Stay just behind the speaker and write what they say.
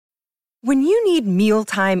When you need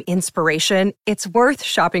mealtime inspiration, it's worth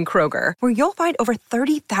shopping Kroger, where you'll find over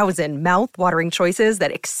 30,000 mouth-watering choices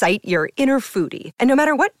that excite your inner foodie. And no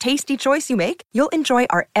matter what tasty choice you make, you'll enjoy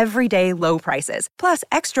our everyday low prices, plus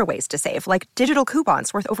extra ways to save, like digital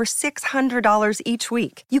coupons worth over $600 each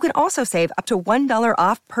week. You can also save up to $1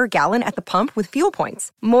 off per gallon at the pump with fuel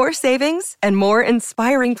points. More savings and more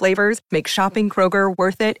inspiring flavors make shopping Kroger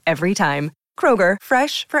worth it every time. Kroger,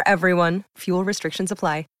 fresh for everyone. Fuel restrictions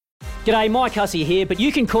apply. G'day, Mike Hussey here, but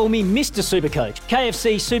you can call me Mr. Supercoach.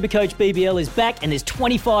 KFC Supercoach BBL is back and there's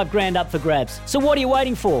 25 grand up for grabs. So what are you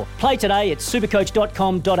waiting for? Play today at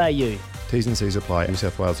supercoach.com.au. T's and C's apply. New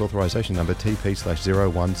South Wales authorisation number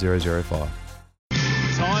TP/01005.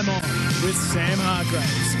 Time on with Sam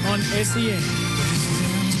Hargreaves on SEN.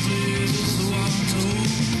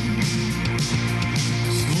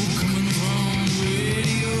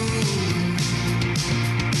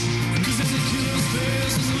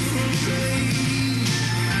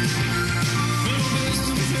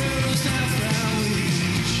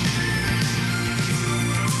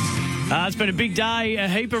 It's been a big day, a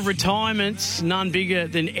heap of retirements, none bigger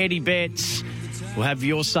than Eddie Betts. We'll have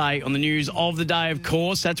your say on the news of the day, of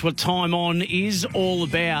course. That's what Time On is all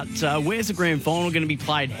about. Where's the grand final going to be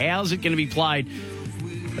played? How's it going to be played?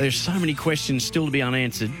 There's so many questions still to be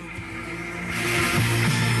unanswered.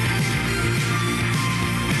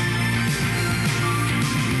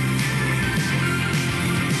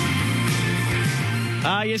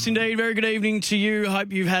 Yes, indeed. Very good evening to you.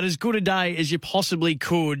 Hope you've had as good a day as you possibly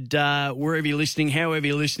could. Wherever you're listening, however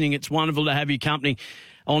you're listening, it's wonderful to have your company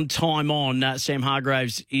on Time On. Sam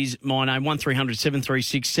Hargreaves is my name. 1300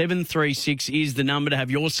 736 736 is the number to have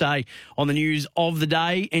your say on the news of the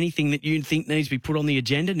day. Anything that you think needs to be put on the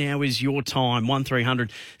agenda, now is your time.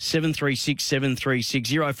 1300 736 736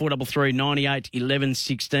 0433 98 11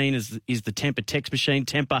 16 is the Temper text machine.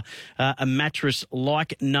 Temper, a mattress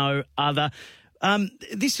like no other.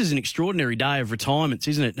 This is an extraordinary day of retirements,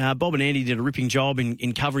 isn't it? Bob and Andy did a ripping job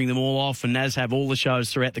in covering them all off, and as have all the shows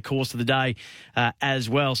throughout the course of the day as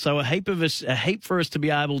well. So a heap for us to be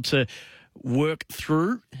able to work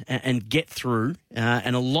through and get through,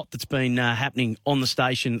 and a lot that's been happening on the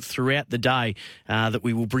station throughout the day that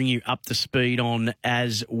we will bring you up to speed on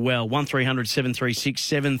as well. 1300 736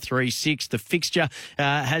 736. The fixture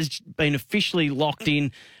has been officially locked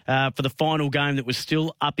in for the final game that was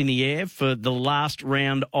still up in the air for the last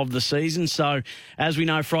round of the season. So, as we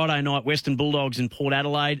know, Friday night, Western Bulldogs in Port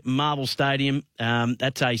Adelaide, Marvel Stadium.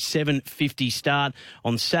 That's a 7:50 start.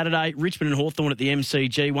 On Saturday, Richmond and Hawthorn at the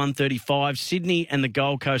MCG, 1:35. Sydney and the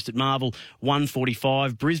Gold Coast at Marvel,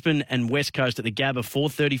 1:45. Brisbane and West Coast at the Gabba,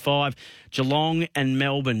 4:35. Geelong and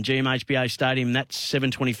Melbourne, GMHBA Stadium, that's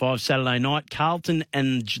 7:25 Saturday night. Carlton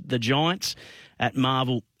and the Giants at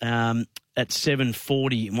Marvel at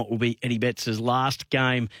 7:40 in what will be Eddie Betts' last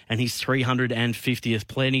game and his 350th.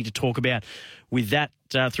 Plenty to talk about with that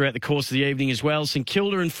throughout the course of the evening as well. St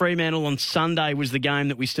Kilda and Fremantle on Sunday was the game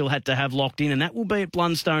that we still had to have locked in, and that will be at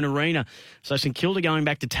Blundstone Arena. So St Kilda going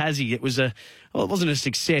back to Tassie. It wasn't a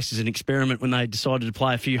success as an experiment when they decided to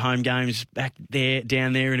play a few home games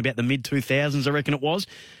down there in about the mid-2000s, I reckon it was.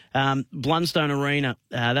 Blundstone Arena,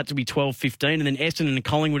 that will be 12:15, and then Essendon and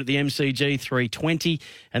Collingwood at the MCG, 3:20,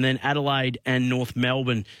 and then Adelaide and North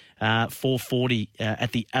Melbourne, 4:40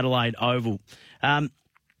 at the Adelaide Oval.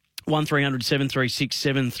 1300 736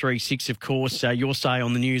 736, of course, your say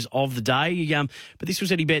on the news of the day. But this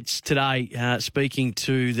was Eddie Betts today speaking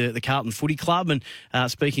to the Carlton Footy Club and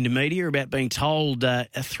speaking to media about being told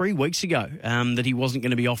 3 weeks ago that he wasn't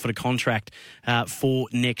going to be offered a contract for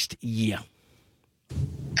next year.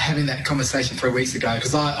 Having that conversation 3 weeks ago,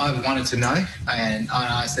 because I wanted to know, and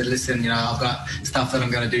I said, listen, I've got stuff that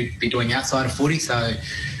I'm going to be doing outside of footy, so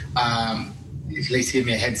at least give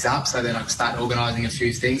me a heads up so then I can start organising a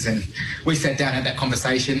few things. And we sat down and had that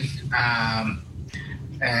conversation, and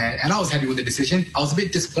I was happy with the decision. I was a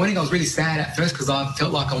bit disappointed. I was really sad at first because I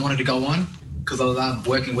felt like I wanted to go on, because I love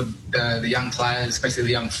working with the young players, especially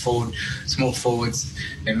the young small forwards,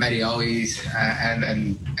 and Matty Owies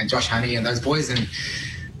and Josh Honey and those boys. And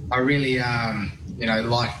I really,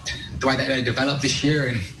 liked the way that they developed this year.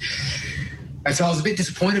 And so I was a bit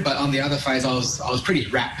disappointed, but on the other phase, I was pretty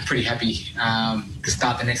wrapped, pretty happy to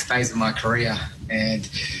start the next phase of my career. And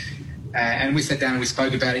we sat down and we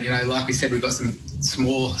spoke about it. Like we said, we've got some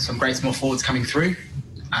great small forwards coming through.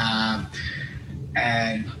 And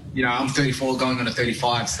I'm 34 going on to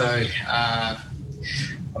 35, so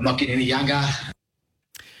I'm not getting any younger.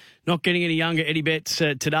 Not getting any younger, Eddie Betts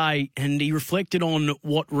today, and he reflected on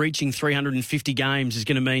what reaching 350 games is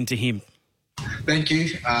going to mean to him. Thank you.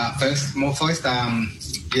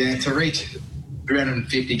 To reach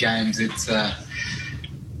 350 games. It's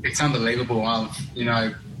unbelievable.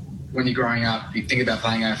 When you're growing up, you think about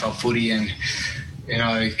playing AFL footy and,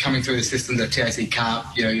 coming through the system, the TAC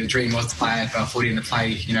Cup, your dream was to play AFL footy and to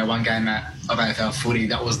play, one game of AFL footy.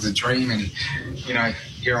 That was the dream. And,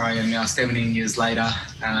 here I am now 17 years later,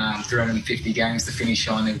 350 games to finish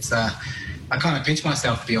on. It's, I kind of pinch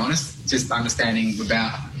myself, to be honest, just understanding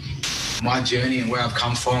about my journey and where I've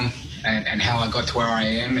come from and how I got to where I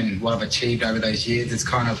am and what I've achieved over those years. It's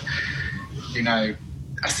kind of,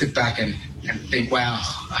 I sit back and think, wow,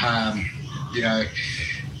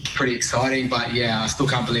 pretty exciting. But, yeah, I still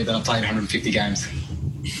can't believe that I played 150 games.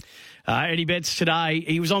 Eddie Betts today,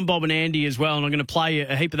 he was on Bob and Andy as well, and I'm going to play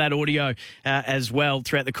a heap of that audio as well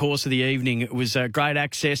throughout the course of the evening. It was great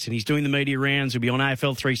access, and he's doing the media rounds. He'll be on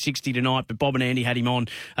AFL 360 tonight, but Bob and Andy had him on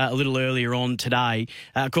a little earlier on today.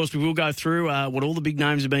 Of course, we will go through what all the big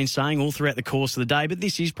names have been saying all throughout the course of the day, but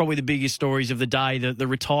this is probably the biggest stories of the day, the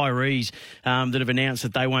retirees that have announced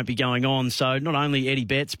that they won't be going on. So not only Eddie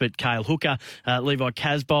Betts, but Cale Hooker, Levi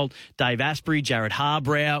Casbolt, Dave Asprey, Jared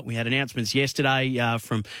Harbrow. We had announcements yesterday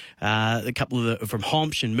from a couple of from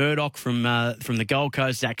Homsch and Murdoch from the Gold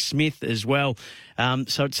Coast, Zach Smith as well.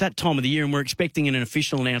 So it's that time of the year, and we're expecting an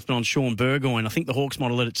official announcement on Sean Burgoyne. I think the Hawks might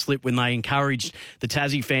have let it slip when they encouraged the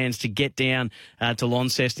Tassie fans to get down to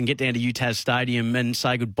Launceston, get down to UTAS Stadium and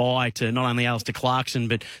say goodbye to not only Alistair Clarkson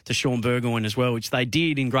but to Sean Burgoyne as well, which they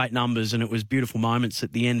did in great numbers, and it was beautiful moments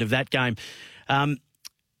at the end of that game.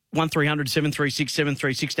 1300 736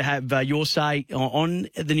 736 to have your say on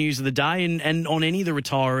the news of the day and on any of the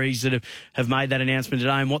retirees that have made that announcement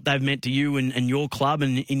today and what they've meant to you and your club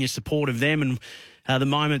and in your support of them and the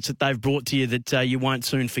moments that they've brought to you that you won't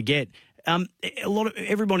soon forget.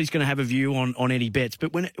 Everybody's going to have a view on Eddie Betts,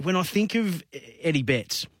 but when I think of Eddie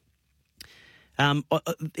Betts, I'm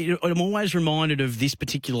always reminded of this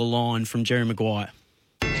particular line from Jerry Maguire.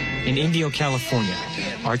 In Indio, California,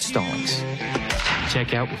 Art Stallings.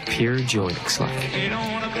 Check out what pure joy looks like.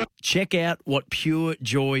 Check out what pure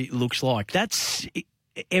joy looks like. That's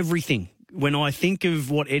everything. When I think of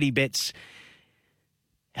what Eddie Betts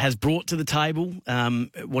has brought to the table,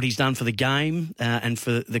 what he's done for the game and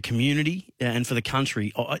for the community and for the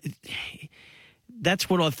country, that's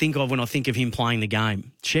what I think of when I think of him playing the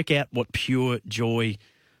game. Check out what pure joy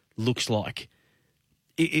looks like.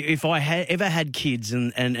 If I ever had kids,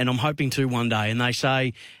 and I'm hoping to one day, and they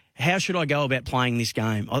say, how should I go about playing this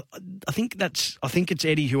game? I think it's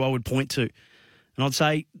Eddie who I would point to. And I'd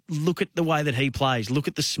say, look at the way that he plays. Look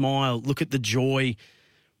at the smile. Look at the joy.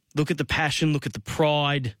 Look at the passion. Look at the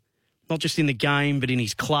pride, not just in the game, but in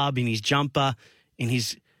his club, in his jumper, in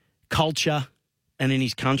his culture, and in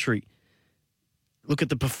his country. Look at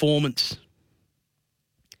the performance.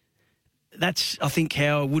 That's, I think,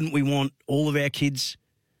 how wouldn't we want all of our kids?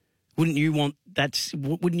 Wouldn't you want that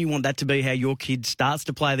to be how your kid starts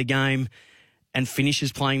to play the game and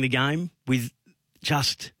finishes playing the game with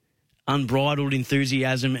just unbridled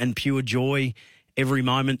enthusiasm and pure joy every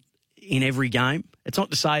moment in every game? It's not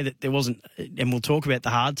to say that there wasn't, and we'll talk about the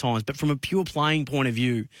hard times, but from a pure playing point of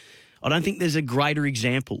view, I don't think there's a greater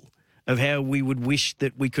example of how we would wish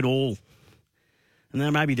that we could all, and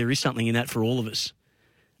then maybe there is something in that for all of us,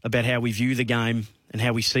 about how we view the game and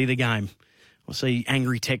how we see the game. I see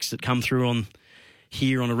angry texts that come through on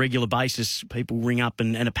here on a regular basis. People ring up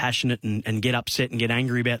and are passionate and get upset and get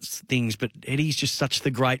angry about things. But Eddie's just such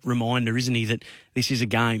the great reminder, isn't he, that this is a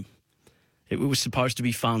game. It was supposed to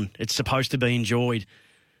be fun. It's supposed to be enjoyed.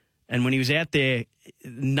 And when he was out there,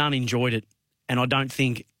 none enjoyed it. And I don't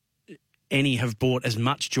think any have brought as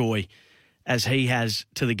much joy as he has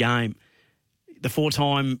to the game. The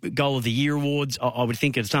 4-time Goal of the Year awards, I would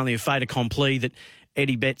think it's only a fait accompli that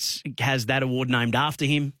Eddie Betts has that award named after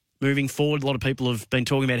him. Moving forward, a lot of people have been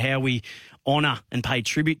talking about how we honour and pay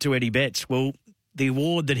tribute to Eddie Betts. Well, the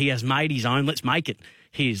award that he has made his own, let's make it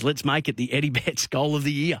his. Let's make it the Eddie Betts Goal of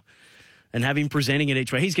the Year and have him presenting it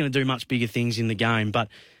each way. He's going to do much bigger things in the game. But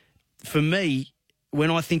for me, when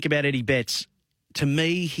I think about Eddie Betts, to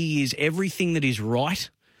me, he is everything that is right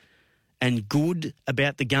and good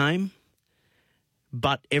about the game.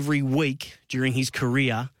 But every week during his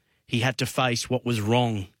career, he had to face what was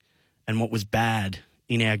wrong and what was bad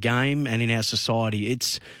in our game and in our society.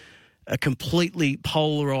 It's a completely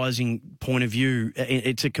polarising point of view.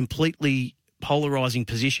 It's a completely polarising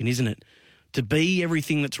position, isn't it? To be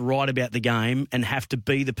everything that's right about the game and have to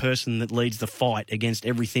be the person that leads the fight against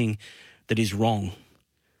everything that is wrong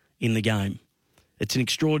in the game. It's an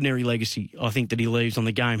extraordinary legacy, I think, that he leaves on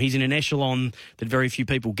the game. He's in an echelon that very few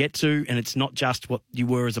people get to, and it's not just what you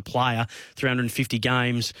were as a player, 350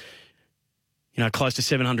 games, close to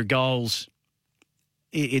 700 goals.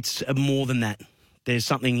 It's more than that. there's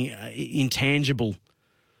something intangible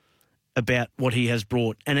about what he has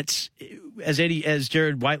brought. And it's, as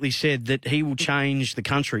Gerard Whateley said, that he will change the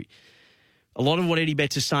country. A lot of what Eddie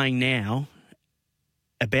Betts is saying now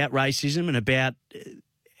about racism and about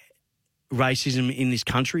racism in this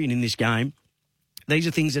country and in this game, these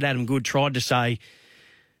are things that Adam Good tried to say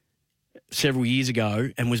several years ago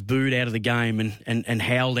and was booed out of the game and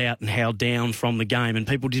howled out and howled down from the game. And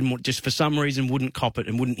people just for some reason wouldn't cop it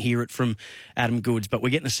and wouldn't hear it from Adam Goods. But we're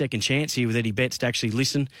getting a second chance here with Eddie Betts to actually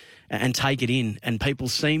listen and take it in. And people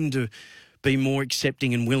seem to be more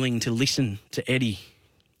accepting and willing to listen to Eddie.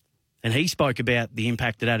 And he spoke about the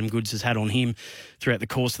impact that Adam Goods has had on him throughout the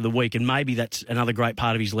course of the week. And maybe that's another great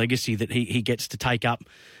part of his legacy, that he gets to take up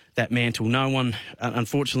that mantle. No one,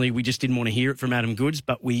 unfortunately, we just didn't want to hear it from Adam Goods,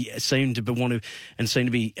 but we seem to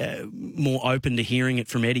be more open to hearing it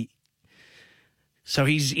from Eddie. So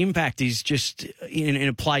his impact is just in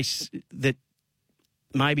a place that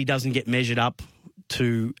maybe doesn't get measured up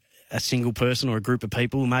to a single person or a group of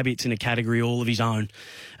people. Maybe it's in a category all of his own.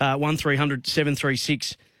 1300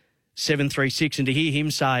 736 736, and to hear him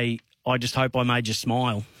say, "I just hope I made you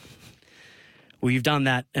smile." Well, you've done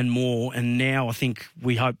that and more, and now I think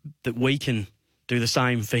we hope that we can do the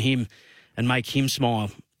same for him and make him smile.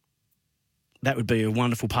 That would be a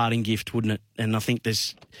wonderful parting gift, wouldn't it? And I think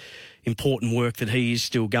there's important work that he is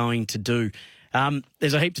still going to do.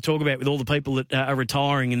 There's a heap to talk about with all the people that are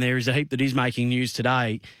retiring, and there is a heap that is making news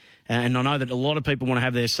today. And I know that a lot of people want to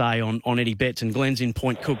have their say on Eddie Betts, and Glenn's in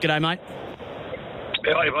Point Cook. G'day, mate.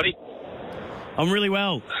 How are you, buddy? I'm really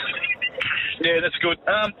well. Yeah, that's good.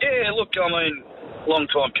 Look, I mean,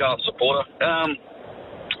 long-time Carlton supporter. I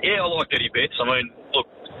like Eddie Betts. I mean, look,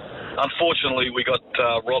 unfortunately we got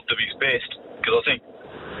robbed of his best, because I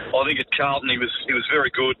think at Carlton he was very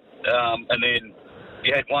good, and then he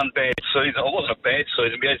had one bad season. It wasn't a bad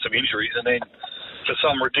season. We had some injuries, and then for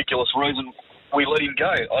some ridiculous reason we let him go.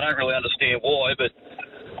 I don't really understand why, but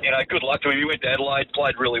good luck to him. He went to Adelaide,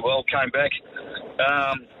 played really well, came back.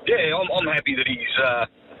 I'm happy that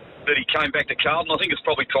he came back to Carlton. I think it's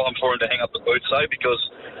probably time for him to hang up the boots, though, because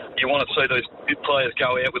you want to see those players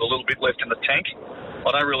go out with a little bit left in the tank.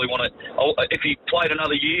 I don't really want to. If he played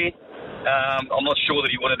another year, I'm not sure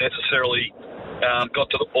that he would have necessarily got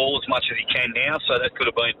to the ball as much as he can now. So that could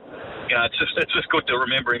have been, it's just good to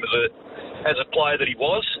remember him as a player that he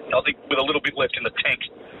was. I think with a little bit left in the tank.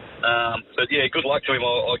 But yeah, good luck to him.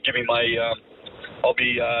 I'll give him I'll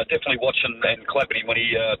be definitely watching and clapping him when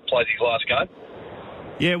he plays his last game.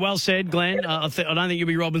 Yeah, well said, Glenn. I don't think you'll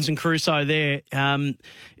be Robinson Crusoe there.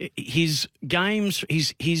 His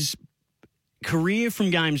career from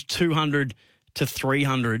games 200 to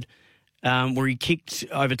 300, where he kicked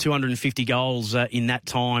over 250 goals in that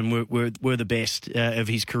time, were the best of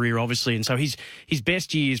his career, obviously. And so his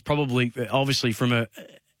best years probably, obviously, from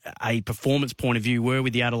a performance point of view, were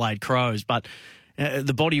with the Adelaide Crows, but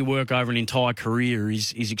the body of work over an entire career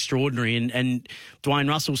is extraordinary. And Dwayne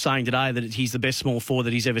Russell saying today that he's the best small forward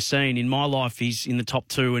that he's ever seen. In my life, he's in the top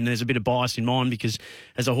two, and there's a bit of bias in mine because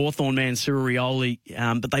as a Hawthorn man, Cyril Rioli,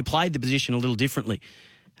 but they played the position a little differently.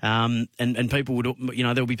 And people would,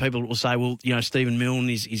 there'll be people that will say, well, Stephen Milne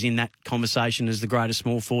is in that conversation as the greatest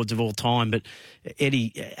small forwards of all time, but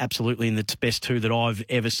Eddie absolutely in the best two that I've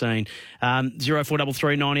ever seen.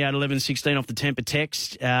 0433 98 11 16 off the temper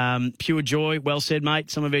text. Pure joy, well said, mate.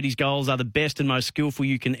 Some of Eddie's goals are the best and most skillful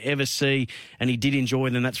you can ever see, and he did enjoy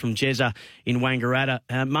them. That's from Jezza in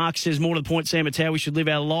Wangaratta. Mark says, more to the point, Sam, it's how we should live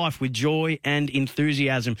our life, with joy and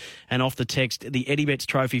enthusiasm. And off the text, the Eddie Betts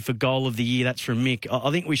trophy for goal of the year. That's from Mick. I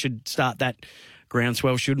think we should start that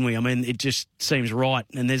groundswell, shouldn't we? I mean, it just seems right,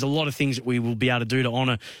 and there's a lot of things that we will be able to do to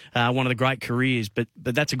honour one of the great careers, but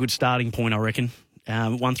that's a good starting point, I reckon.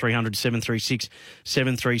 1300 736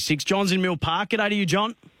 736. John's in Mill Park. G'day to you,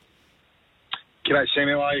 John. G'day, Sam.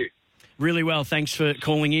 How are you? Really well. Thanks for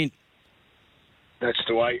calling in. That's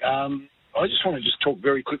the way. I just want to talk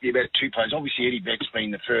very quickly about two players. Obviously, Eddie Betts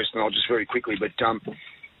being the first, and I'll just very quickly, but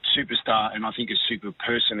superstar, and I think a super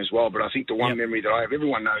person as well. But I think the one memory that I have,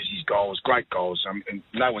 everyone knows his goals, great goals, and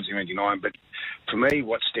no one's going to deny him. But for me,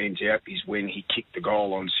 what stands out is when he kicked the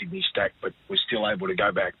goal on Sydney Stack, but was still able to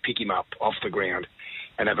go back, pick him up off the ground,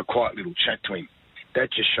 and have a quiet little chat to him.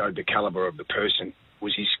 That just showed the calibre of the person.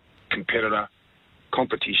 Was his competitor,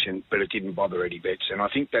 competition, but it didn't bother Eddie Betts. And I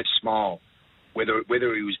think that smile, whether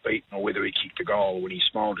he was beaten or whether he kicked the goal, when he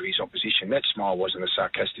smiled to his opposition, that smile wasn't a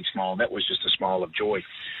sarcastic smile. That was just a smile of joy.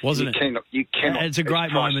 Wasn't it? You cannot. It's a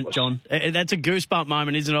great moment, John. That's a goosebump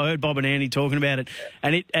moment, isn't it? I heard Bob and Andy talking about it,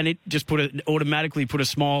 and it just automatically put a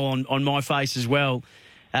smile on my face as well.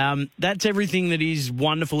 That's everything that is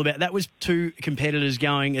wonderful about. That was two competitors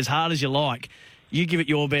going as hard as you like. You give it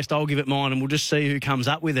your best, I'll give it mine, and we'll just see who comes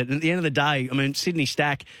up with it. And at the end of the day, I mean, Sydney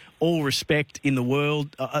Stack, all respect in the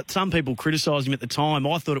world. Some people criticised him at the time.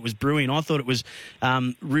 I thought it was brilliant. I thought it was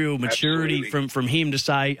real maturity from him to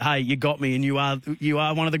say, "Hey, you got me, and you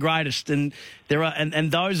are one of the greatest." And there are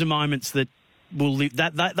and those are moments that will live.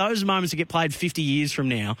 Those are moments that get played 50 years from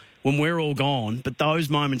now when we're all gone. But those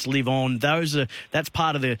moments live on. That's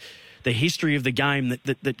part of the history of the game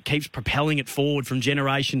that keeps propelling it forward from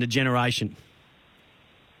generation to generation.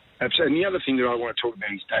 Absolutely. And the other thing that I want to talk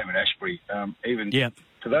about is David Ashbury.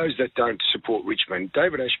 For those that don't support Richmond,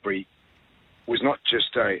 David Ashbury was not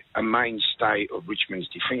just a mainstay of Richmond's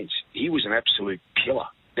defence. He was an absolute killer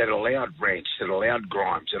that allowed Rance, that allowed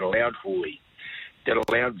Grimes, that allowed Hooley, that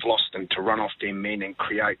allowed Vlosten to run off their men and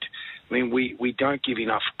create. I mean, we don't give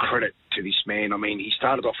enough credit to this man. I mean, he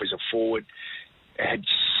started off as a forward, had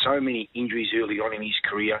so many injuries early on in his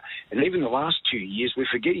career, and even the last 2 years, we're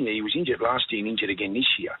forgetting that he was injured last year and injured again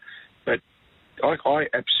this year. But I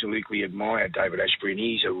absolutely admire David Ashbury, and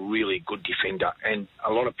he's a really good defender, and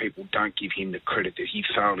a lot of people don't give him the credit that he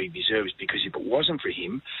thoroughly deserves, because if it wasn't for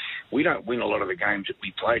him, we don't win a lot of the games that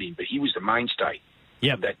we played in, but he was the mainstay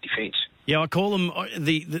of that defence. Yeah, I call him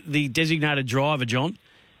the designated driver, John.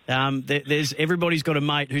 There's everybody's got a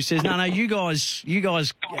mate who says, no, you guys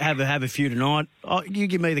have a few tonight. You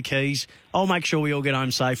give me the keys. I'll make sure we all get home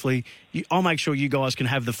safely. I'll make sure you guys can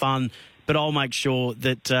have the fun, but I'll make sure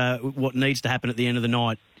that what needs to happen at the end of the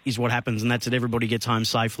night is what happens, and that's that everybody gets home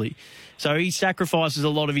safely. So he sacrifices a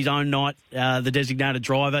lot of his own night, the designated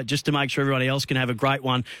driver, just to make sure everybody else can have a great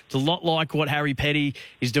one. It's a lot like what Harry Petty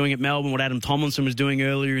is doing at Melbourne, what Adam Tomlinson was doing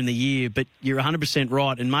earlier in the year, but you're 100%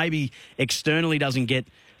 right, and maybe externally doesn't get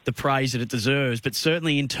the praise that it deserves, but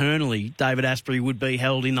certainly internally, David Ashbury would be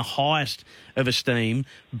held in the highest of esteem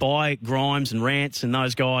by Grimes and Rance and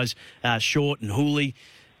those guys, Short and Hooley,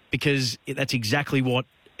 because that's exactly what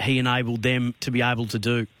he enabled them to be able to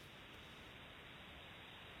do.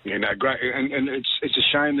 Yeah, no, great, and it's a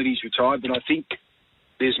shame that he's retired, but I think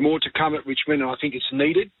there's more to come at Richmond, and I think it's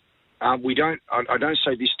needed. I don't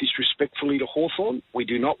say this disrespectfully to Hawthorn. We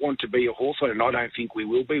do not want to be a Hawthorn, and I don't think we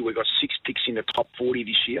will be. We've got 6 picks in the top 40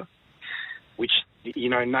 this year, which,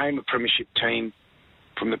 name a premiership team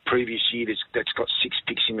from the previous year that's got 6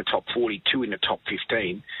 picks in the top 40, 2 in the top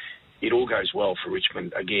 15. It all goes well for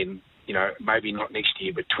Richmond. Again, maybe not next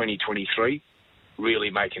year, but 2023, really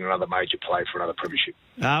making another major play for another premiership.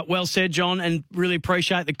 Well said, John, and really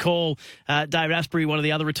appreciate the call. Dave Asprey, one of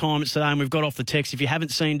the other retirements today, and we've got off the text. If you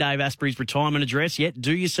haven't seen Dave Asprey's retirement address yet,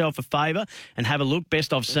 do yourself a favour and have a look.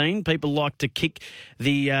 Best I've seen. People like to kick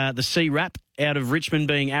the C-rap out of Richmond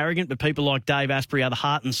being arrogant, but people like Dave Asprey are the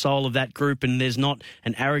heart and soul of that group, and there's not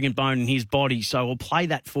an arrogant bone in his body. So we'll play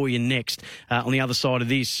that for you next on the other side of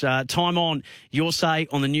this. Time on, your say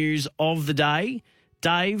on the news of the day.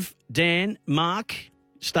 Dave, Dan, Mark,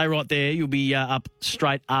 stay right there. You'll be up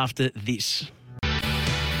straight after this.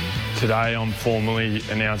 Today I'm formally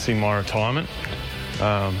announcing my retirement.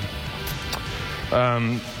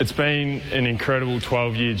 It's been an incredible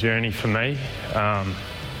 12-year journey for me.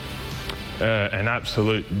 An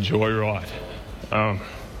absolute joyride.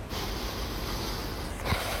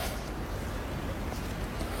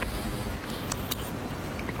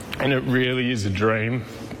 And it really is a dream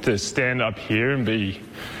to stand up here and be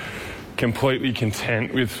completely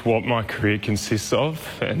content with what my career consists of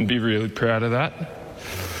and be really proud of that.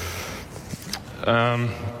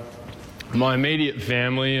 My immediate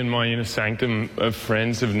family and my inner sanctum of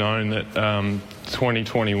friends have known that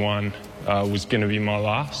 2021 was going to be my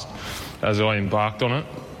last as I embarked on it.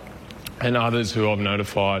 And others who I've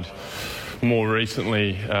notified more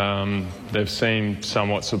recently, they've seemed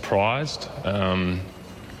somewhat surprised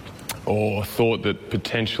or thought that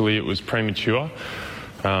potentially it was premature.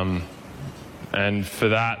 And for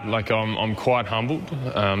that, I'm quite humbled.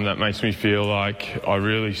 That makes me feel like I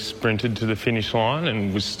really sprinted to the finish line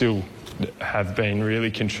and have been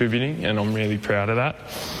really contributing, and I'm really proud of that.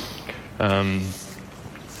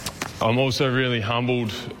 I'm also really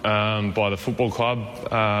humbled by the football club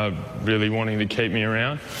really wanting to keep me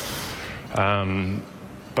around.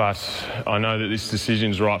 But I know that this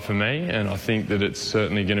decision's right for me, and I think that it's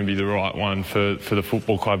certainly going to be the right one for the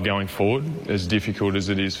football club going forward, as difficult as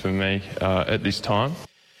it is for me at this time.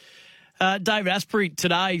 David Asprey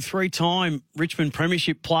today, 3-time Richmond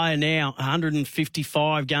Premiership player now,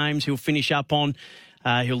 155 games he'll finish up on.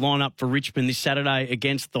 He'll line up for Richmond this Saturday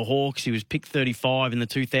against the Hawks. He was picked 35 in the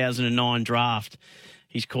 2009 draft.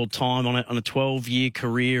 He's called time on a 12-year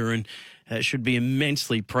career and should be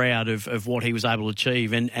immensely proud of what he was able to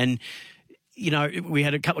achieve. And we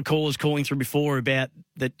had a couple of callers calling through before about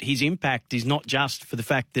that his impact is not just for the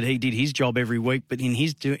fact that he did his job every week, but in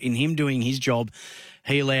him doing his job,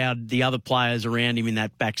 he allowed the other players around him in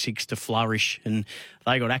that back six to flourish, and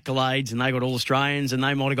they got accolades and they got All-Australians and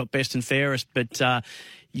they might have got best and fairest, but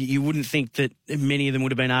you wouldn't think that many of them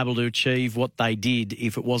would have been able to achieve what they did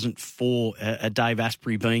if it wasn't for a Dave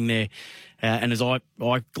Asprey being there. And as I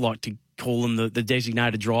like to call them, the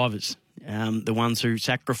designated drivers, the ones who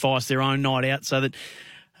sacrifice their own night out so that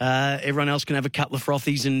everyone else can have a couple of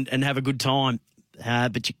frothies and have a good time.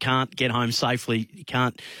 But you can't get home safely. You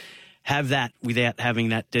can't have that without having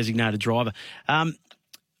that designated driver.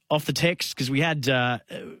 Off the text, because we had a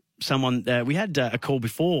call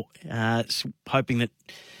before hoping that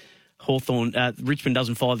Richmond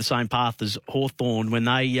doesn't follow the same path as Hawthorn when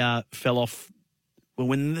they fell off. Well,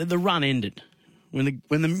 when the run ended, when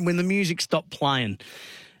the music stopped playing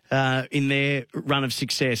in their run of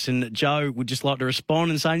success, and Joe would just like to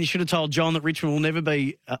respond and say, you should have told John that Richmond will never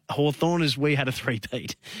be Hawthorn as we had a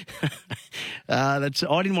three-peat. I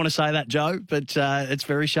didn't want to say that, Joe, but it's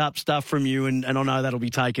very sharp stuff from you, and I know that'll be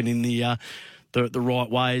taken in the right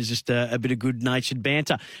way as just a bit of good-natured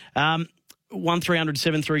banter. 1300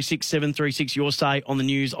 736 736, your say on the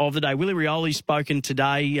news of the day. Willie Rioli's spoken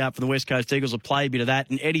today from the West Coast Eagles. I'll play a bit of that.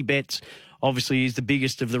 And Eddie Betts obviously is the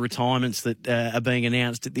biggest of the retirements that are being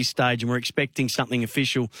announced at this stage, and we're expecting something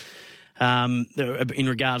official in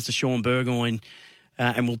regards to Sean Burgoyne.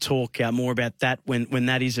 And we'll talk more about that when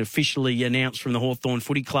that is officially announced from the Hawthorn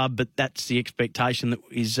Footy Club. But that's the expectation that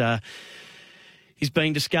is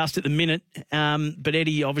being discussed at the minute. But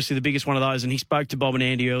Eddie, obviously the biggest one of those, and he spoke to Bob and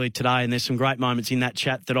Andy earlier today, and there's some great moments in that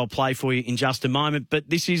chat that I'll play for you in just a moment. But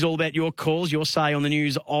this is all about your calls, your say on the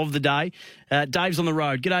news of the day. Dave's on the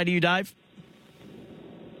road. G'day to you, Dave.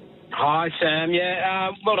 Hi, Sam.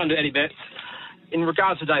 Yeah, well done to Eddie Betts. In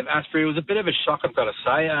regards to Dave Asprey, it was a bit of a shock, I've got to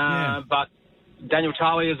say. But Daniel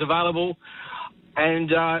Tarley is available.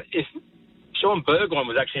 And if Sean Burgoyne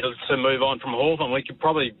was actually to move on from Hawthorn, we could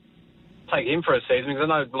probably take him for a season, because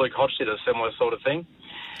I know Luke Hodge did a similar sort of thing.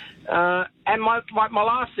 And my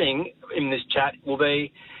last thing in this chat will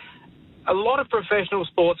be, a lot of professional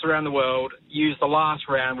sports around the world use the last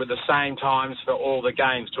round with the same times for all the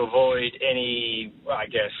games to avoid any, I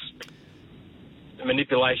guess,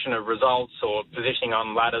 manipulation of results or positioning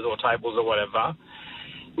on ladders or tables or whatever.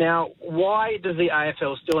 Now, why does the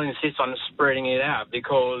AFL still insist on spreading it out?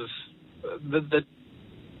 Because the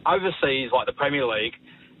overseas, like the Premier League,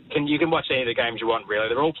 you can watch any of the games you want, really.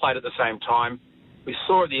 They're all played at the same time. We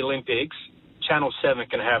saw at the Olympics, Channel 7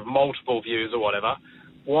 can have multiple views or whatever.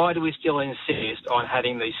 Why do we still insist on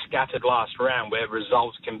having the scattered last round where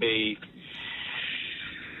results can be,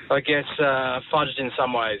 I guess, fudged in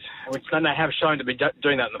some ways? And they have shown to be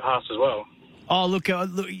doing that in the past as well. Oh, look,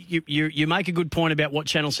 you make a good point about what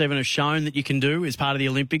Channel 7 have shown that you can do as part of the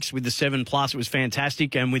Olympics with the 7+. It was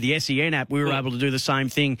fantastic. And with the SEN app, we were able to do the same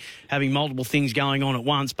thing, having multiple things going on at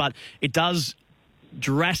once. But it does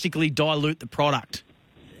drastically dilute the product.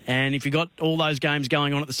 And if you've got all those games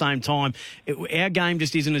going on at the same time, our game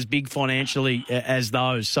just isn't as big financially as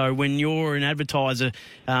those. So when you're an advertiser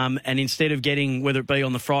and instead of getting, whether it be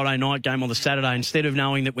on the Friday night game or the Saturday, instead of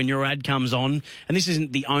knowing that when your ad comes on, and this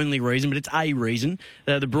isn't the only reason, but it's a reason,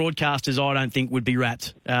 the broadcasters, I don't think, would be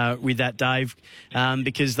wrapped with that, Dave,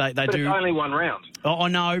 because they but do... it's only one round. I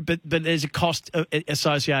know, but there's a cost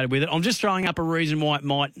associated with it. I'm just throwing up a reason why it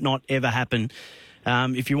might not ever happen.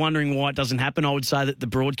 If you're wondering why it doesn't happen, I would say that the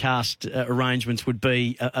broadcast arrangements would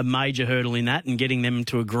be a major hurdle in that, and getting them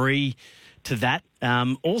to agree to that.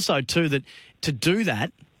 Also, too, that to do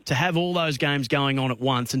that, to have all those games going on at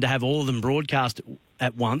once and to have all of them broadcast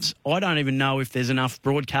at once, I don't even know if there's enough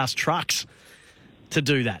broadcast trucks to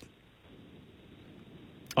do that.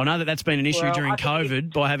 I know that that's been an issue during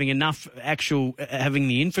COVID by having enough having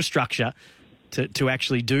the infrastructure to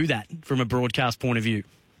actually do that from a broadcast point of view.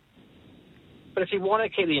 But if you want to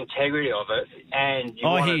keep the integrity of it and you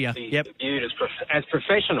want it to be viewed as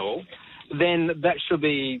professional, then that should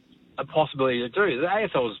be a possibility to do. The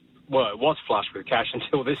AFL was flush with cash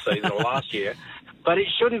until this season or last year, but it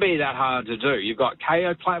shouldn't be that hard to do. You've got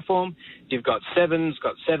KO platform, you've got Seven's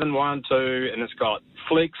got 7, 1, 2, and it's got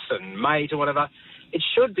Flicks and Mate or whatever. It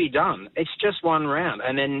should be done. It's just one round,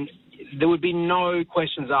 and then there would be no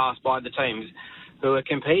questions asked by the teams who are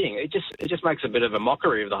competing. It just makes a bit of a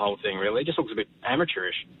mockery of the whole thing, really. It just looks a bit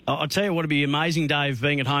amateurish. I'll tell you what would be amazing, Dave,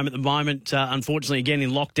 being at home at the moment, unfortunately, again,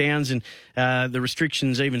 in lockdowns, and the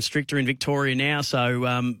restrictions even stricter in Victoria now,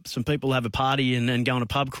 so some people have a party and go on a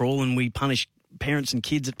pub crawl, and we punish parents and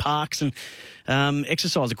kids at parks and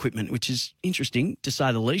exercise equipment, which is interesting to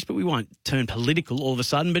say the least, but we won't turn political all of a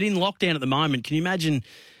sudden. But in lockdown at the moment, can you imagine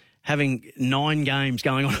having 9 games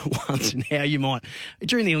going on at once and how you might...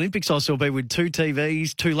 During the Olympics, I saw people with 2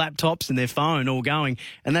 TVs, 2 laptops and their phone all going,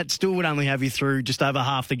 and that still would only have you through just over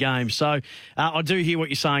half the game. So I do hear what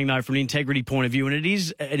you're saying, though, from an integrity point of view, and it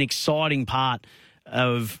is an exciting part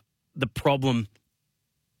of the problem.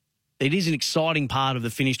 It is an exciting part of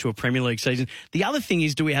the finish to a Premier League season. The other thing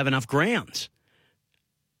is, do we have enough grounds?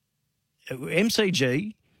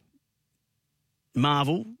 MCG,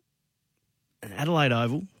 Marvel, Adelaide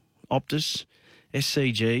Oval, Optus,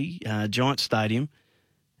 SCG, Giant Stadium,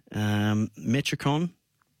 Metricon,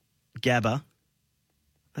 Gabba.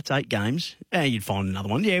 That's 8 games. You'd find another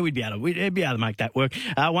one. Yeah, we'd be able to make that work.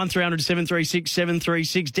 1300 736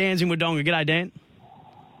 736. Dan's in Wodonga. G'day, Dan.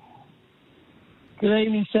 Good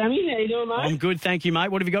evening, Sammy. How you doing, mate? I'm good, thank you, mate.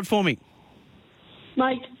 What have you got for me?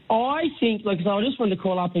 Mate, I think, I just wanted to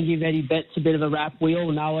call up and give Eddie Betts a bit of a rap. We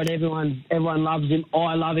all know it. Everyone loves him.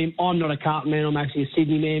 I love him. I'm not a Carlton man. I'm actually a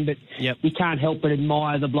Sydney man, but you can't help but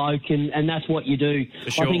admire the bloke, and that's what you do.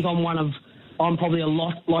 For sure. I think I'm probably a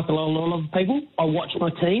lot like a lot of people. I watch my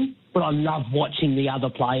team, but I love watching the other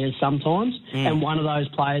players sometimes, and one of those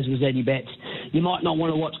players was Eddie Betts. You might not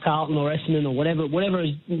want to watch Carlton or Essendon or whatever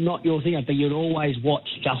is not your thing, but you'd always watch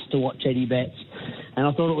just to watch Eddie Betts. And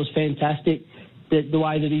I thought it was fantastic the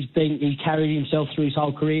way that he carried himself through his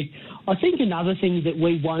whole career. I think another thing that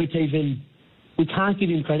we can't give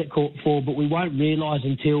him credit for, but we won't realise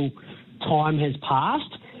until time has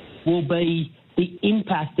passed, will be the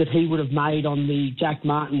impact that he would have made on the Jack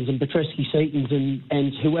Martins and Petreski Seatons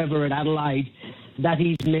and whoever at Adelaide that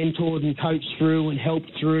he's mentored and coached through and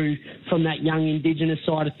helped through from that young Indigenous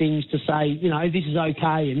side of things to say, this is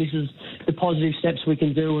okay and this is the positive steps we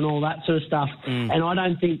can do and all that sort of stuff. And I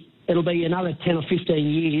don't think it'll be another 10 or 15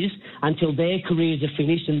 years until their careers are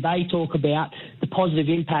finished and they talk about the positive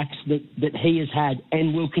impacts that he has had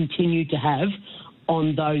and will continue to have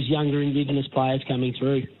on those younger Indigenous players coming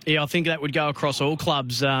through. Yeah, I think that would go across all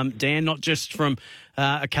clubs, Dan, not just from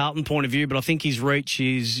a Carlton point of view, but I think his reach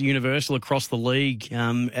is universal across the league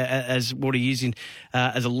as what he is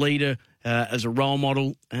as a leader, as a role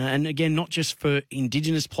model, and again, not just for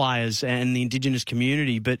Indigenous players and the Indigenous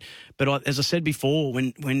community, but as I said before,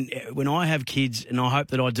 when I have kids, and I hope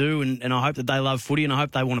that I do, and I hope that they love footy, and I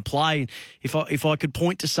hope they want to play, if I could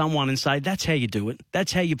point to someone and say, that's how you do it,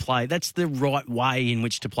 that's how you play, that's the right way in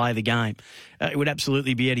which to play the game, it would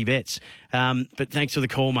absolutely be Eddie Betts. But thanks for the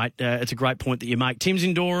call, mate. It's a great point that you make. Tim's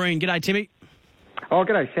in Doreen. G'day, Timmy. Oh,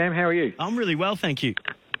 g'day, Sam. How are you? I'm really well, thank you.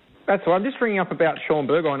 That's all. I'm just ringing up about Sean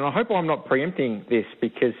Burgoyne, and I hope I'm not preempting this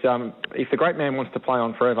because if the great man wants to play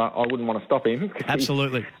on forever, I wouldn't want to stop him.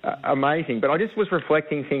 Absolutely. Amazing. But I just was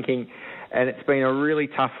reflecting, thinking, and it's been a really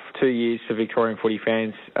tough 2 years for Victorian footy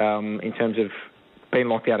fans in terms of being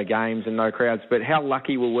locked out of games and no crowds. But how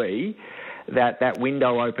lucky were we that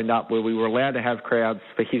window opened up where we were allowed to have crowds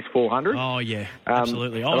for his 400? Oh, yeah,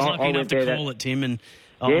 absolutely. I was lucky enough to call it, Tim, and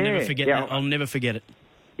I'll never forget that. I'll never forget it.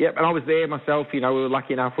 Yep, and I was there myself. We were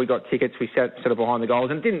lucky enough. We got tickets. We sat sort of behind the goals,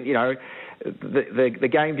 and didn't. The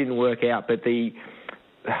game didn't work out. But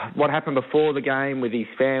what happened before the game with his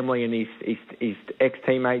family and his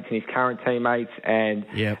ex-teammates and his current teammates, and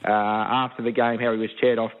after the game, how he was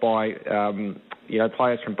cheered off by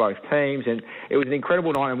players from both teams, and it was an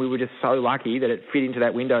incredible night. And we were just so lucky that it fit into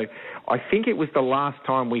that window. I think it was the last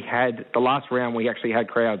round we actually had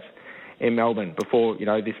crowds in Melbourne before,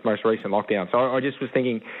 this most recent lockdown. So I just was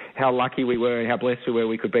thinking how lucky we were and how blessed we were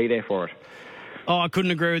we could be there for it. Oh, I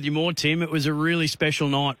couldn't agree with you more, Tim. It was a really special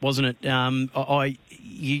night, wasn't it?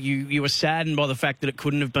 You were saddened by the fact that it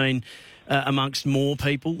couldn't have been amongst more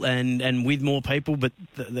people and with more people, but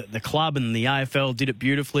the club and the AFL did it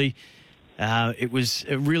beautifully. It was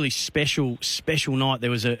a really special night.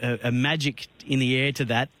 There was a magic in the air to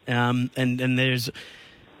that, and there's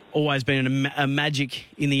always been a magic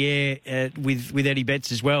in the air with Eddie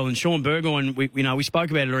Betts as well. And Sean Burgoyne, we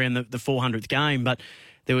spoke about it around the 400th game, but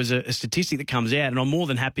there was a statistic that comes out, and I'm more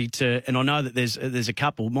than happy to. And I know that there's a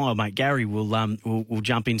couple. My old mate Gary will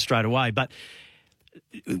jump in straight away, but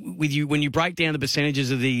when you break down the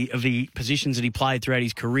percentages of the positions that he played throughout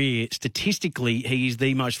his career, statistically he is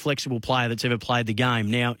the most flexible player that's ever played the game.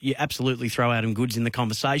 Now, you absolutely throw Adam Goodes in the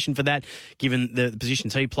conversation for that, given the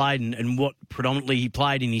positions he played and what predominantly he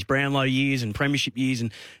played in his Brownlow years and premiership years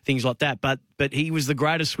and things like that. But he was the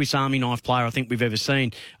greatest Swiss Army knife player I think we've ever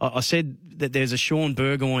seen. I said that there's a Sean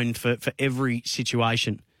Burgoyne for every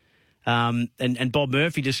situation. And Bob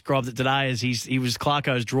Murphy described it today as he was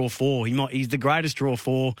Clarko's draw four. He's the greatest draw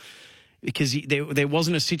four because there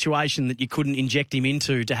wasn't a situation that you couldn't inject him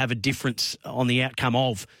into to have a difference on the outcome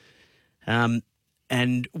of.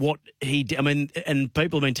 And what he did, and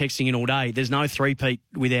people have been texting in all day, there's no three-peat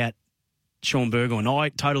without Sean Burgoyne. I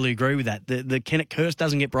totally agree with that. The curse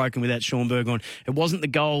doesn't get broken without Sean Burgoyne. It wasn't the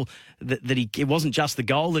goal it wasn't just the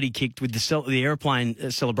goal that he kicked with the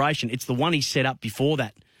aeroplane celebration. It's the one he set up before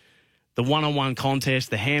that. The one-on-one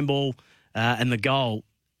contest, the handball, and the goal.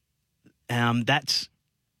 That's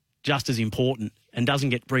just as important and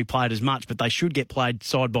doesn't get replayed as much, but they should get played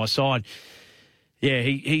side by side. Yeah,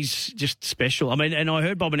 he's just special. And I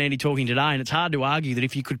heard Bob and Andy talking today, and it's hard to argue that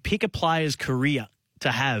if you could pick a player's career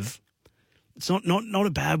to have, it's not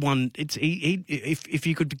a bad one. It's if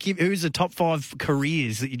you could give, who's the top 5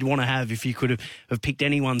 careers that you'd want to have if you could have picked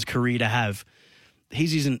anyone's career to have,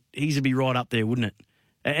 his would be right up there, wouldn't it?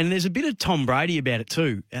 And there's a bit of Tom Brady about it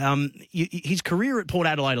too. His career at Port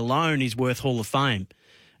Adelaide alone is worth Hall of Fame.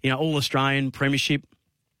 All-Australian, Premiership.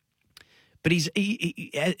 But as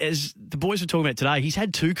the boys were talking about today, he's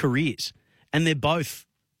had 2 careers, and they're both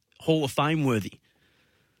Hall of Fame worthy.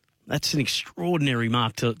 That's an extraordinary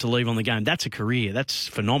mark to leave on the game. That's a career. That's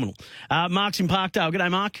phenomenal. Mark's in Parkdale. G'day,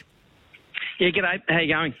 Mark. Yeah, g'day. How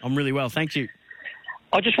you going? I'm really well, thank you.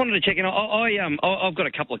 I just wanted to check in. I've got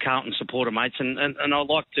a couple of Carlton supporter mates, and I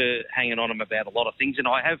like to hang it on them about a lot of things, and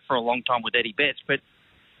I have for a long time with Eddie Betts, but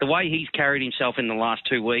the way he's carried himself in the last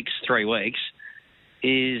 3 weeks,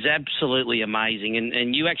 is absolutely amazing.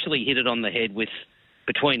 And you actually hit it on the head with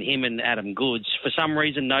between him and Adam Goodes. For some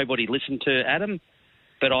reason, nobody listened to Adam,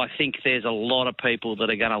 but I think there's a lot of people that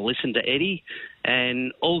are going to listen to Eddie.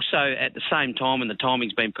 And also at the same time, and the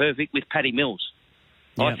timing's been perfect, with Paddy Mills.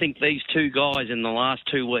 Yep. I think these 2 guys in the last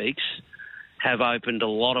 2 weeks have opened a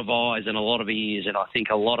lot of eyes and a lot of ears, and I think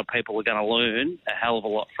a lot of people are going to learn a hell of a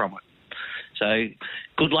lot from it. So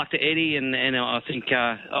good luck to Eddie, and I think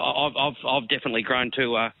I've definitely grown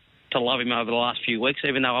to love him over the last few weeks,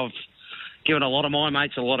 even though I've given a lot of my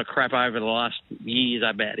mates a lot of crap over the last years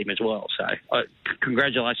about him as well. So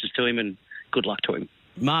congratulations to him and good luck to him.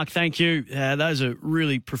 Mark, thank you. Those are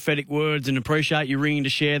really prophetic words, and appreciate you ringing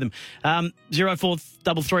to share them.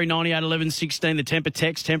 0433 98 11 16, the Temper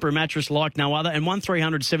text, Temper mattress like no other, and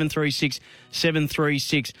 1300 736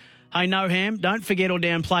 736. Hey, Noham, don't forget or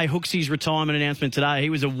downplay Hooksy's retirement announcement today. He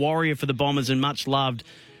was a warrior for the Bombers and much loved.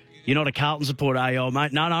 You're not a Carlton supporter, are you,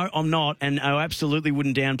 mate? No, I'm not, and I absolutely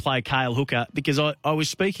wouldn't downplay Cale Hooker, because I was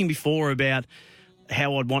speaking before about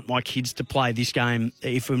how I'd want my kids to play this game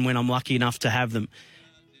if and when I'm lucky enough to have them.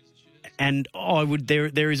 And I would.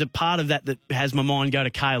 There is a part of that has my mind go to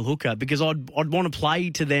Cale Hooker, because I'd want to play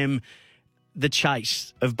to them the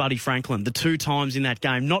chase of Buddy Franklin, the 2 times in that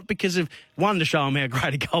game, not because of, one, to show them how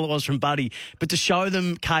great a goal it was from Buddy, but to show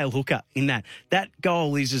them Cale Hooker in that. That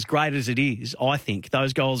goal is as great as it is, I think.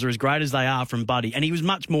 Those goals are as great as they are from Buddy. And he was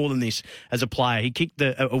much more than this as a player. He kicked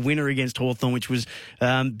a winner against Hawthorn, which was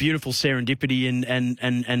beautiful serendipity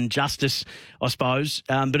and justice, I suppose.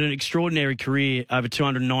 But an extraordinary career over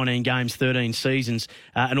 219 games, 13 seasons,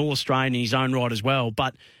 an All-Australian in his own right as well.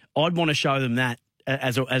 But I'd want to show them that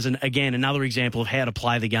as another example of how to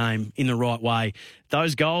play the game in the right way.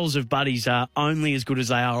 Those goals of Buddy's are only as good as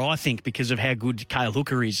they are, I think, because of how good Cale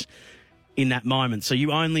Hooker is in that moment. So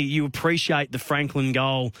you appreciate the Franklin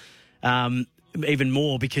goal even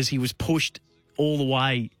more because he was pushed all the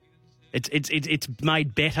way. It's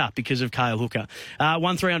made better because of Cale Hooker.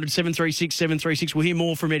 1300 736 736. We'll hear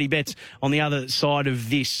more from Eddie Betts on the other side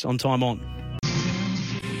of this on Time On.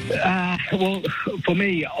 Well, for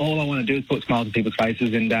me, all I want to do is put smiles on people's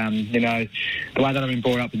faces, and the way that I've been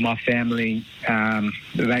brought up with my family,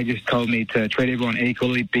 they just told me to treat everyone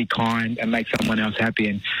equally, be kind, and make someone else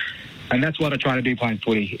happy, and that's what I try to do playing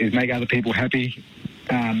footy, is make other people happy,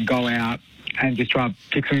 go out and just try to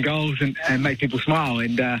kick some goals and make people smile,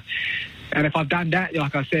 and if I've done that,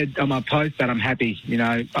 like I said on my post, that I'm happy.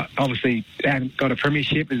 Obviously, I haven't got a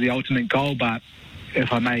premiership is the ultimate goal, but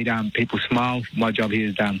if I made people smile, my job here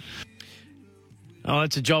is done. Oh,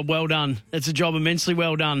 it's a job well done. It's a job immensely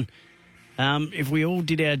well done. If we all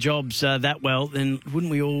did our jobs that well, then wouldn't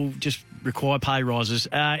we all just require pay rises?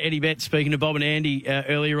 Eddie Betts speaking to Bob and Andy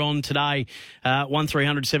earlier on today.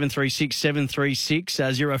 1300 736 736.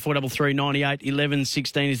 0433 98 11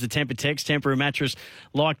 16 is the Temper text. Temper a mattress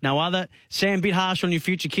like no other. Sam, bit harsh on your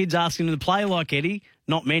future kids, asking them to play like Eddie.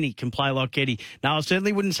 Not many can play like Eddie. Now, I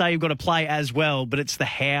certainly wouldn't say you've got to play as well, but it's the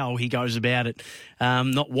how he goes about it,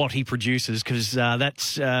 not what he produces, because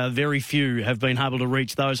that's very few have been able to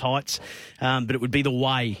reach those heights. But it would be the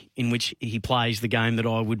way in which he plays the game that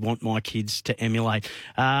I would want my kids to emulate.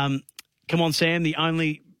 Come on, Sam, the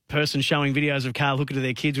only person showing videos of Cale Hooker to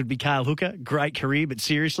their kids would be Cale Hooker. Great career, but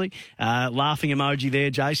seriously, laughing emoji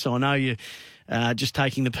there, Jace. I know you're just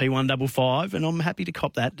taking the P155, and I'm happy to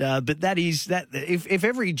cop that. But that is that. If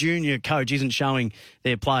every junior coach isn't showing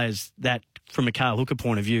their players that from a Cale Hooker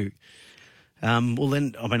point of view, well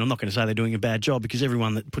then, I mean, I'm not going to say they're doing a bad job, because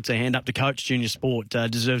everyone that puts their hand up to coach junior sport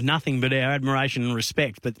deserves nothing but our admiration and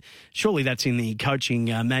respect. But surely that's in the coaching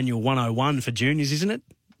manual 101 for juniors, isn't it?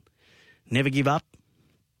 Never give up.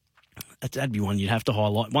 That'd be one you'd have to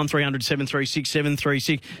highlight. 1300 736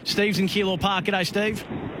 736. Steve's in Keilor Park. G'day, Steve.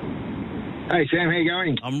 Hey, Sam, how you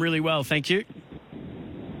going? I'm really well, thank you.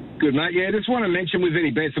 Good, mate. Yeah, just want to mention with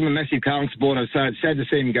Eddie Betts, I'm a massive Carlton supporter, so it's sad to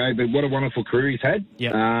see him go, but what a wonderful career he's had.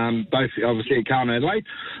 Yep. Both, obviously, at Carlton and Adelaide.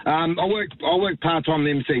 I worked part-time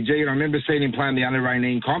in the MCG, and I remember seeing him playing the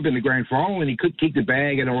under-18 comp in the grand final, and he could kick the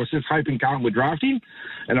bag, and I was just hoping Carlton would draft him,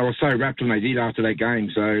 and I was so rapt when they did after that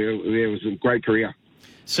game. So, yeah, it was a great career.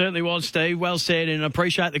 Certainly was, Steve. Well said, and I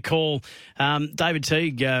appreciate the call. David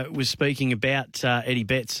Teague was speaking about Eddie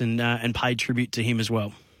Betts and paid tribute to him as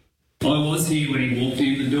well. I was here when he walked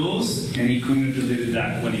in the doors, and he couldn't have delivered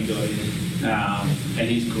that when he got in. And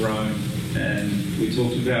he's grown. And we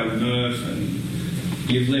talked about Murph, and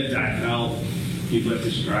you've left AFL, you've left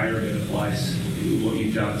Australia a better place. What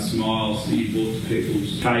you've done, smiles that you've brought to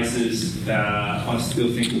people's faces. I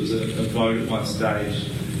still think it was a vote at one stage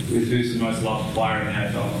with who's the most loved player in the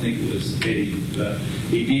AFL. I think it was Eddie. But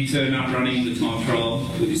he did turn up running the time trial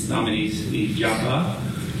with his thumb in his jumper,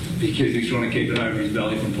 because he's trying to keep it over his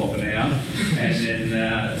belly from popping out. And then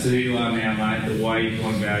to who you are now, mate, the way you've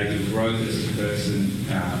gone about it, your growth as a person,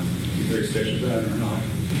 you're very special about it, right?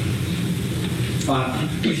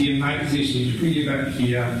 But with your mate position, to bring you back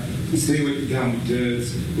here to see what you've done with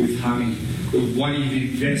Dirts, with Honey, with what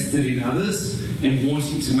you've invested in others, and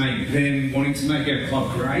wanting to make them, wanting to make our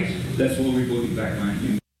club great, that's why we brought you back,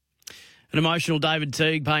 mate. An emotional David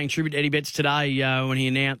Teague paying tribute to Eddie Betts today when he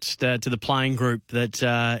announced to the playing group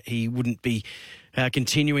that he wouldn't be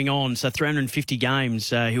continuing on. So 350 games.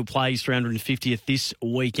 He'll play his 350th this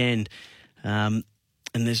weekend.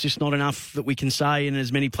 And there's just not enough that we can say, and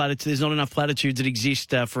as many there's not enough platitudes that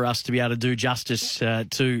exist for us to be able to do justice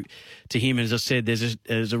to him. As I said,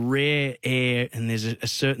 there's a rare air, and there's a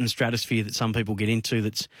certain stratosphere that some people get into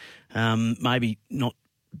that's maybe not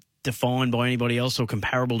defined by anybody else or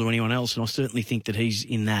comparable to anyone else, and I certainly think that he's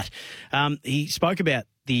in that. He spoke about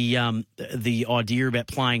the idea about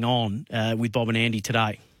playing on with Bob and Andy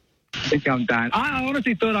today. I think I'm done. I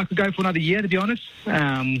honestly thought I could go for another year, to be honest.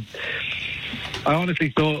 I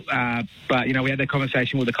honestly thought, but, we had that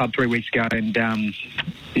conversation with the club 3 weeks ago, and,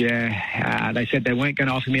 they said they weren't going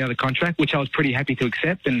to offer me another contract, which I was pretty happy to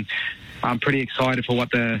accept, and I'm pretty excited for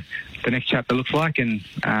what the next chapter looks like, and,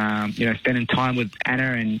 spending time with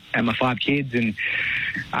Anna and my 5 kids, and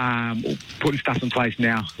putting stuff in place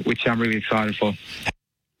now, which I'm really excited for.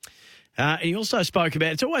 And he also spoke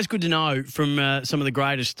about, it's always good to know from some of the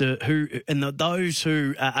greatest those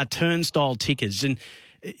who are turnstile tickers. And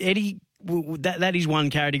Eddie, that is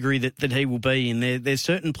one category that he will be in. There's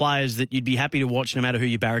certain players that you'd be happy to watch no matter who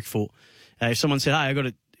you barrack for. If someone said, hey, I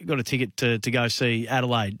got a ticket to go see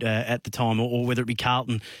Adelaide at the time, or whether it be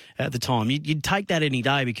Carlton at the time, you'd take that any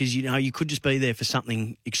day, because you could just be there for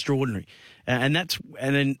something extraordinary. And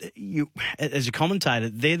then you, as a commentator,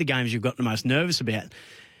 they're the games you've got the most nervous about.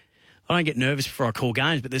 I don't get nervous before I call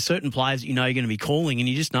games, but there's certain players that you're going to be calling, and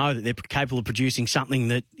you just know that they're capable of producing something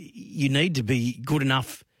that you need to be good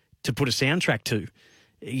enough to put a soundtrack to.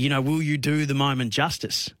 Will you do the moment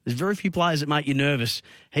justice? There's very few players that make you nervous.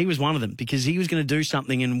 He was one of them, because he was going to do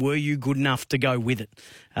something, and were you good enough to go with it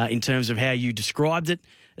in terms of how you described it,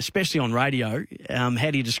 especially on radio?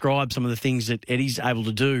 How do you describe some of the things that Eddie's able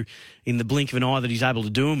to do in the blink of an eye that he's able to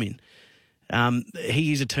do them in?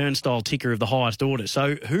 He is a turnstile ticker of the highest order.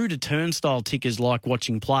 So who do turnstile tickers like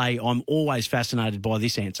watching play? I'm always fascinated by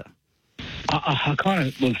this answer. I kind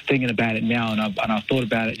of was thinking about it now, and I thought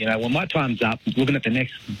about it. When my time's up, looking at the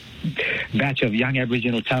next batch of young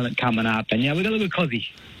Aboriginal talent coming up, and we got to look at Cozzy.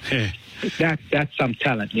 Yeah. That's some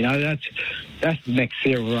talent. That's the next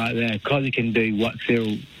Cyril right there. Cozzy can do what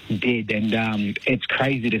Cyril did, and it's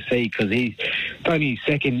crazy to see, because he's only his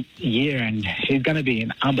second year, and he's going to be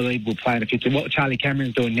an unbelievable player in the future. What Charlie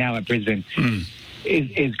Cameron's doing now at Brisbane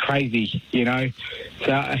is crazy,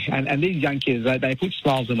 So, and these young kids, they put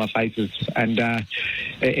smiles on my faces, and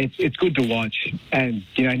it's good to watch. And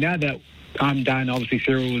now that I'm done, obviously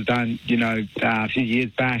Cyril was done, a few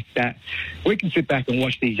years back, that we can sit back and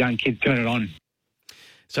watch these young kids turn it on.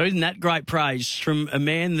 So isn't that great praise from a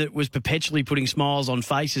man that was perpetually putting smiles on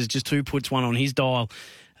faces, just who puts one on his dial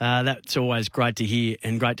That's always great to hear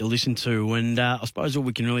and great to listen to. And I suppose all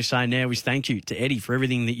we can really say now is thank you to Eddie for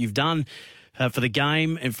everything that you've done for the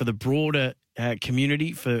game and for the broader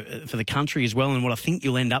community, for the country as well, and what I think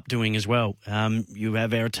you'll end up doing as well. You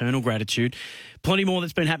have our eternal gratitude. Plenty more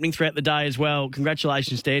that's been happening throughout the day as well.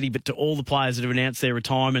 Congratulations to Eddie, but to all the players that have announced their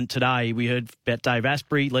retirement today. We heard about Dave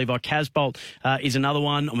Asprey. Levi Casbolt is another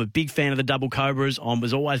one. I'm a big fan of the Double Cobras. I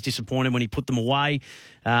was always disappointed when he put them away,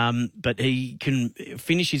 but he can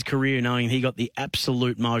finish his career knowing he got the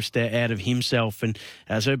absolute most out of himself. And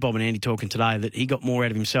as I heard Bob and Andy talking today, that he got more out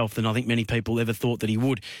of himself than I think many people ever thought that he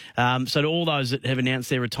would. So to all those that have announced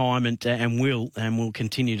their retirement and will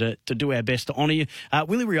continue to do our best to honour you.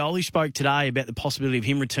 Willie Rioli spoke today about the possibility of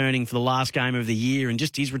him returning for the last game of the year and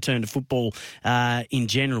just his return to football in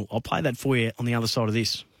general. I'll play that for you on the other side of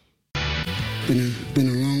this. Been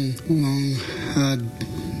a long, hard,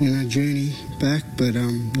 journey back, but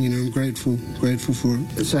I'm grateful for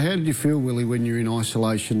it. So how did you feel, Willie, when you're in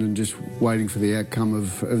isolation and just waiting for the outcome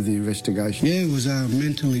of the investigation? Yeah, it was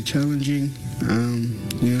mentally challenging.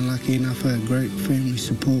 Lucky enough, I had great family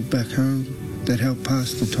support back home that helped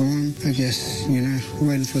pass the time. I guess,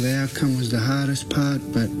 waiting for the outcome was the hardest part,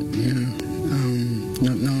 but,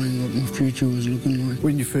 not knowing what my future was looking like.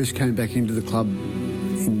 When you first came back into the club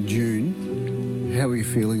in June, how were you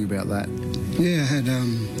feeling about that? Yeah, I had a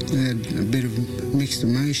bit of mixed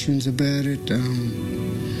emotions about it. I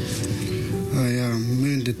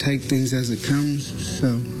learned to take things as it comes,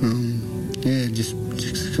 so, just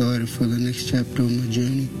excited for the next chapter of my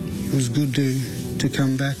journey. It was good to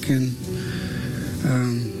come back and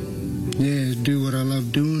do what I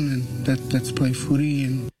love doing, and that's play footy.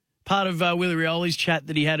 And part of Willie Rioli's chat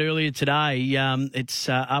that he had earlier today, it's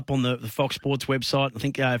up on the Fox Sports website, I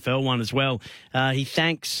think the AFL one as well. He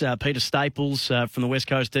thanks Peter Staples from the West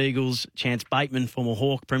Coast Eagles, Chance Bateman, former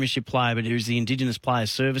Hawk Premiership player, but who's the Indigenous Player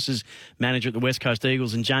Services Manager at the West Coast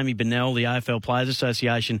Eagles, and Jamie Bennell, the AFL Players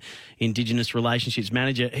Association Indigenous Relationships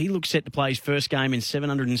Manager. He looks set to play his first game in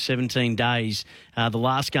 717 days, the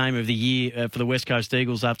last game of the year for the West Coast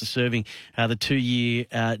Eagles after serving the 2-year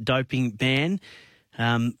doping ban.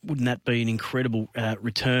 Wouldn't that be an incredible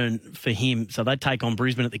return for him? So they take on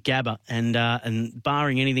Brisbane at the Gabba, and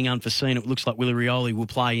barring anything unforeseen, it looks like Willie Rioli will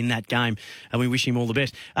play in that game, and we wish him all the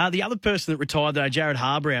best. The other person that retired, though, Jared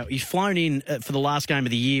Harbrow, he's flown in for the last game of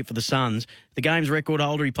the year for the Suns. The game's record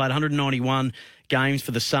holder, he played 191 games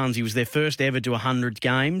for the Suns. He was their first ever to 100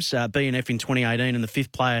 games, BNF in 2018, and the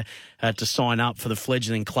fifth player to sign up for the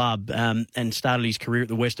fledgling club, and started his career at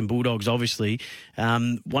the Western Bulldogs, obviously.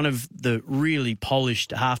 One of the really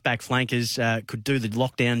polished halfback flankers, could do the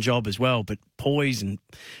lockdown job as well, but poise and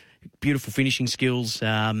beautiful finishing skills,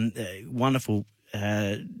 wonderful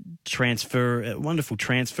transfer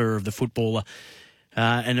of the footballer.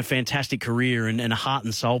 And a fantastic career and a heart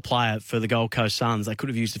and soul player for the Gold Coast Suns. They could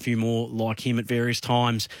have used a few more like him at various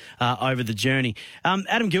times over the journey.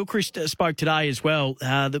 Adam Gilchrist spoke today as well.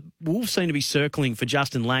 The Wolves seem to be circling for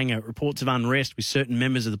Justin Langer. Reports of unrest with certain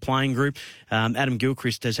members of the playing group. Adam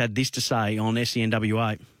Gilchrist has had this to say on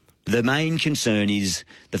SENWA. The main concern is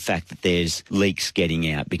the fact that there's leaks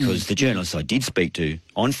getting out, because the journalists I did speak to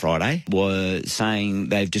on Friday were saying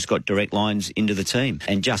they've just got direct lines into the team.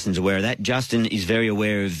 And Justin's aware of that. Justin is very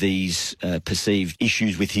aware of these perceived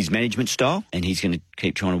issues with his management style, and he's going to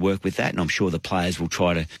keep trying to work with that. And I'm sure the players will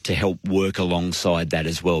try to help work alongside that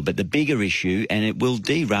as well. But the bigger issue, and it will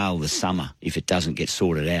derail the summer if it doesn't get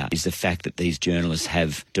sorted out, is the fact that these journalists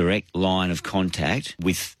have direct line of contact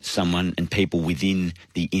with someone and people within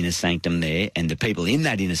the inner sanctum there, and the people in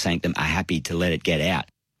that inner sanctum are happy to let it get out.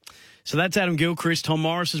 So that's Adam Gilchrist. Tom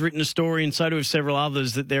Morris has written a story, and so do several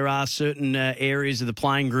others, that there are certain areas of the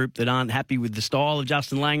playing group that aren't happy with the style of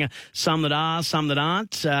Justin Langer, some that are, some that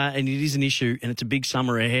aren't, and it is an issue, and it's a big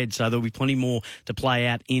summer ahead, so there'll be plenty more to play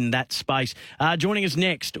out in that space. Joining us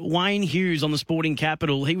next, Wayne Hughes on the Sporting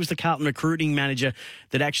Capital. He was the Carlton recruiting manager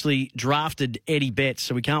that actually drafted Eddie Betts,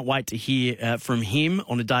 so we can't wait to hear from him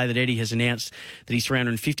on a day that Eddie has announced that his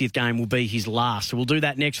 350th game will be his last. So we'll do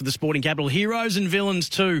that next with the Sporting Capital. Heroes and villains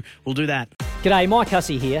too. We'll do that. G'day, Mike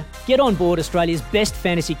Hussey here. Get on board Australia's best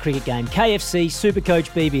fantasy cricket game, KFC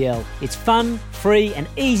Supercoach BBL. It's fun, free and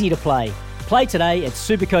easy to play. Play today at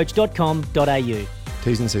supercoach.com.au.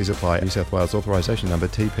 T's and C's apply. New South Wales authorisation number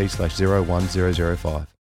TP/01005.